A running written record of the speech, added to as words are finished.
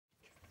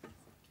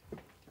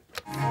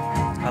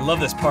love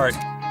this part.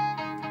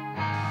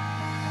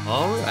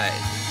 All right.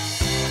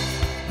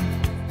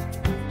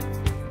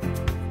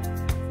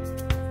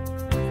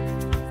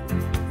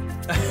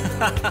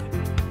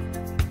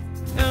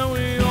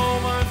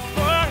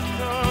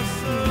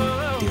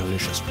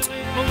 Delicious.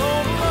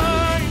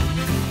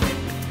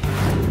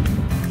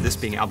 This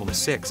being album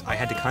 6, I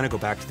had to kind of go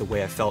back to the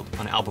way I felt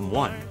on album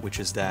 1, which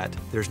is that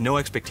there's no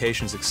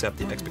expectations except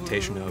the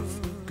expectation of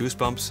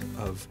goosebumps,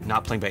 of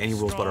not playing by any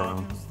rules but our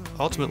own.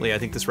 Ultimately, I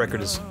think this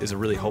record is a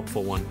really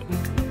hopeful one.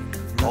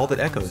 All that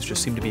echoes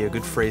just seemed to be a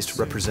good phrase to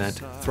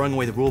represent throwing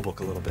away the rule book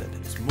a little bit.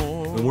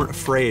 We weren't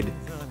afraid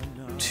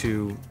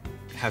to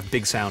have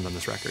big sound on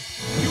this record.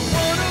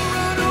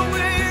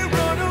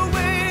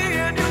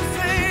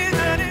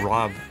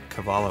 Rob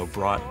Cavallo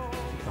brought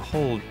a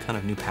whole kind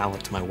of new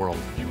palette to my world.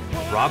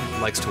 Rob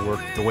likes to work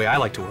the way I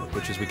like to work,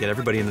 which is we get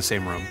everybody in the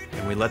same room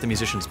and we let the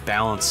musicians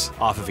balance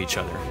off of each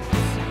other.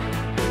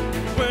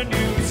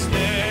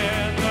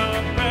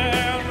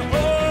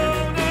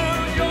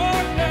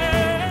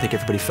 I think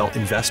everybody felt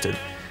invested,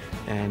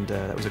 and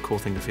that was a cool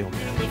thing to feel.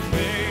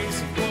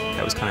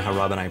 That was kind of how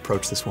Rob and I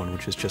approached this one,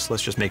 which is just,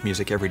 let's just make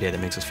music every day that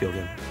makes us feel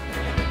good.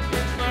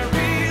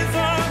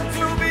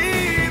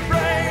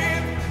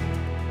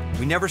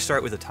 We never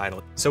start with a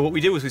title. So what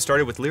we did was we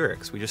started with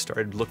lyrics. We just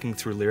started looking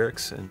through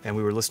lyrics, and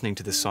we were listening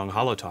to this song,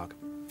 Hollow Talk.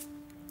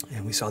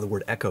 And we saw the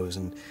word echoes,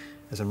 and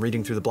as I'm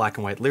reading through the black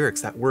and white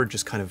lyrics, that word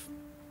just kind of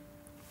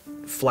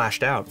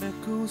flashed out.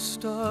 Echo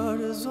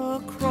starters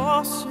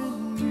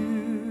crossing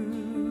you.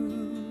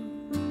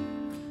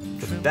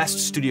 The best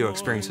studio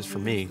experiences for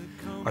me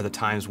are the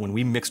times when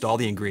we mixed all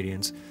the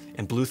ingredients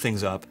and blew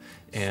things up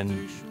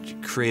and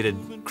created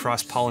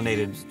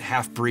cross-pollinated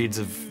half-breeds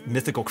of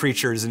mythical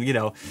creatures, and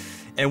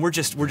and we're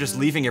just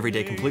leaving every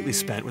day completely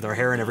spent with our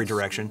hair in every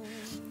direction.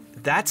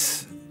 That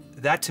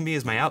to me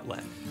is my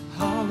outlet.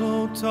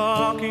 Hollow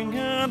talking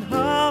and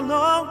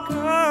hollow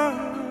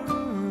girl.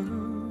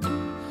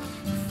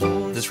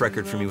 This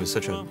record for me was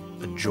such a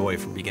joy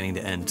from beginning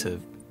to end to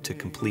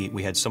complete.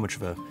 We had so much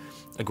of a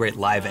great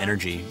live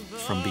energy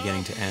from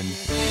beginning to end.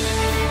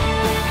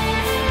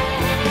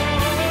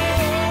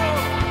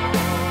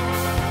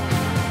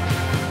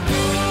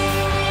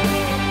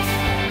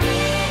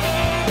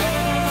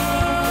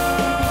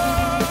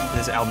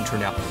 This album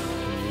turned out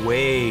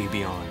way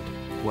beyond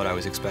what I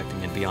was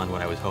expecting and beyond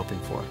what I was hoping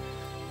for.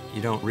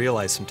 You don't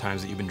realize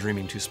sometimes that you've been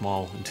dreaming too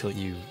small until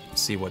you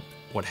see what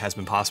has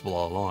been possible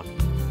all along.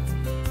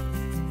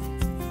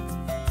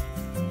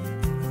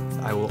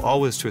 I will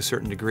always, to a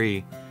certain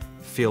degree,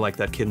 feel like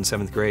that kid in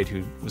 7th grade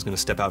who was going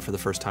to step out for the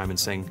first time and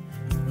sing.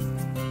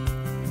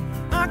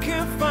 I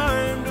can't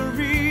find a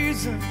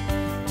reason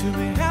to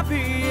be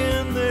happy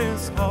in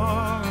this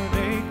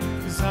heartache,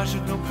 'cause I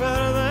should know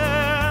better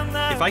than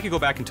that. If I could go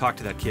back and talk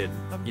to that kid,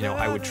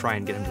 I would try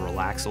and get him to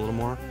relax a little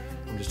more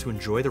and just to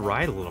enjoy the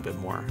ride a little bit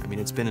more. I mean,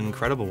 it's been an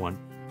incredible one.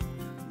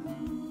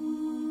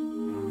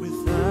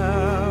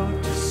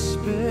 Without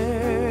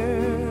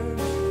despair,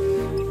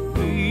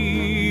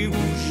 we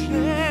will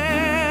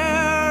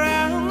share,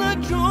 and the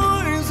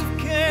joys of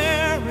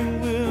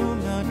caring will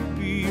not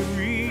be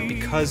real.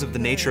 Because of the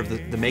nature of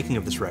the making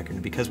of this record,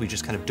 and because we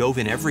just kind of dove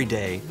in every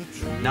day,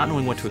 not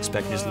knowing what to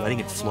expect and just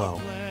letting it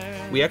flow,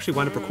 we actually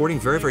wound up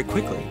recording very, very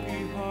quickly.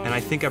 And I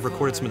think I've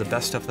recorded some of the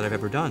best stuff that I've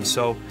ever done.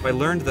 So I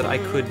learned that I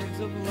could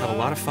have a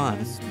lot of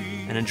fun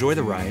and enjoy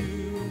the ride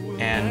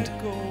and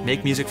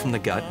make music from the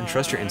gut and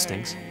trust your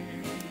instincts,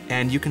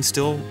 and you can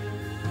still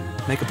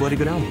make a bloody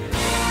good album.